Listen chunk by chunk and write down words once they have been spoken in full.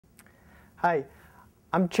Hi,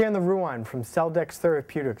 I'm Chandler Ruan from Celldex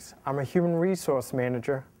Therapeutics. I'm a human resource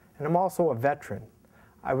manager, and I'm also a veteran.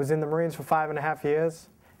 I was in the Marines for 5.5 years,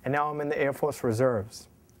 and now I'm in the Air Force Reserves.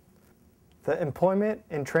 The Employment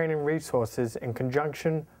and Training Resources, in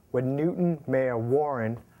conjunction with Newton Mayor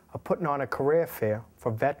Warren, are putting on a career fair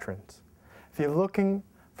for veterans. If you're looking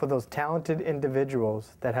for those talented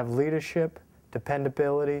individuals that have leadership,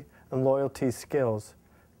 dependability, and loyalty skills,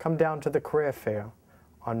 come down to the career fair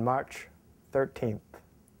on March 13th.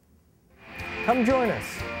 Come join us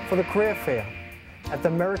for the career fair at the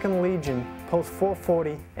American Legion Post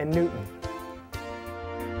 440 in Newton.